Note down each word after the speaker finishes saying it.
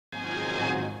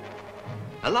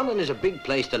And London is a big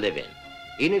place to live in,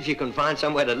 even if you can find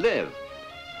somewhere to live.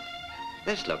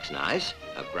 This looks nice,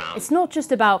 a ground. It's not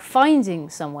just about finding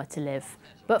somewhere to live,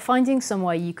 but finding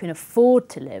somewhere you can afford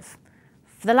to live.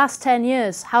 For the last 10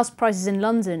 years, house prices in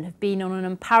London have been on an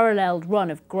unparalleled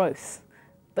run of growth,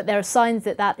 but there are signs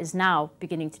that that is now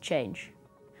beginning to change.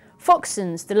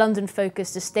 Foxtons, the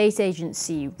London-focused estate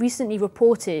agency, recently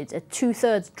reported a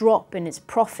 2/3 drop in its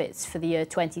profits for the year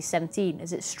 2017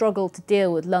 as it struggled to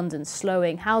deal with London's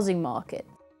slowing housing market.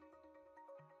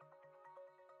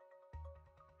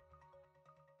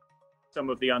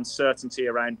 Some of the uncertainty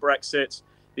around Brexit,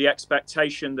 the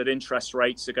expectation that interest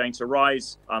rates are going to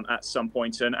rise at some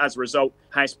point, and as a result,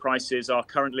 house prices are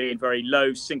currently in very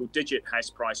low single-digit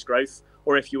house price growth,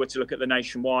 or if you were to look at the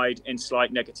nationwide, in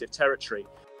slight negative territory.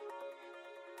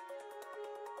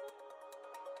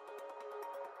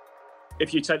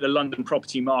 If you take the London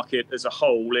property market as a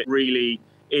whole, it really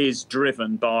is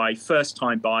driven by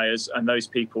first-time buyers and those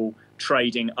people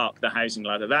trading up the housing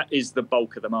ladder. That is the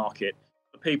bulk of the market.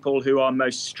 The people who are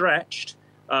most stretched,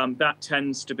 that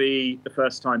tends to be the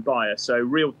first-time buyer. So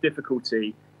real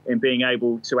difficulty in being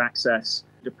able to access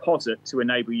deposit to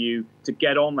enable you to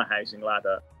get on the housing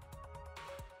ladder.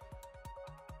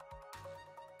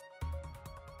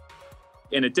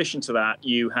 In addition to that,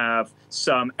 you have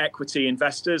some equity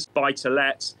investors.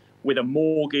 Buy-to-let with a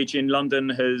mortgage in London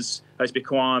has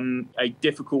become a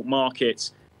difficult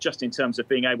market just in terms of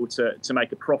being able to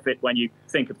make a profit when you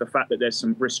think of the fact that there's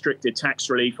some restricted tax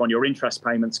relief on your interest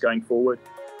payments going forward.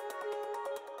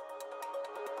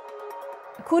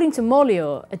 According to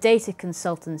Mollior, a data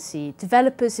consultancy,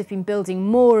 developers have been building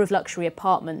more of luxury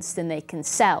apartments than they can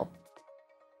sell.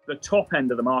 The top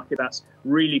end of the market, that's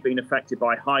really been affected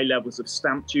by high levels of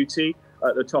stamp duty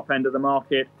at the top end of the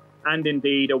market, and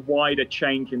indeed a wider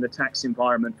change in the tax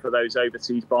environment for those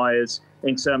overseas buyers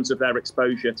in terms of their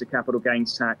exposure to capital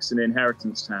gains tax and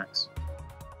inheritance tax.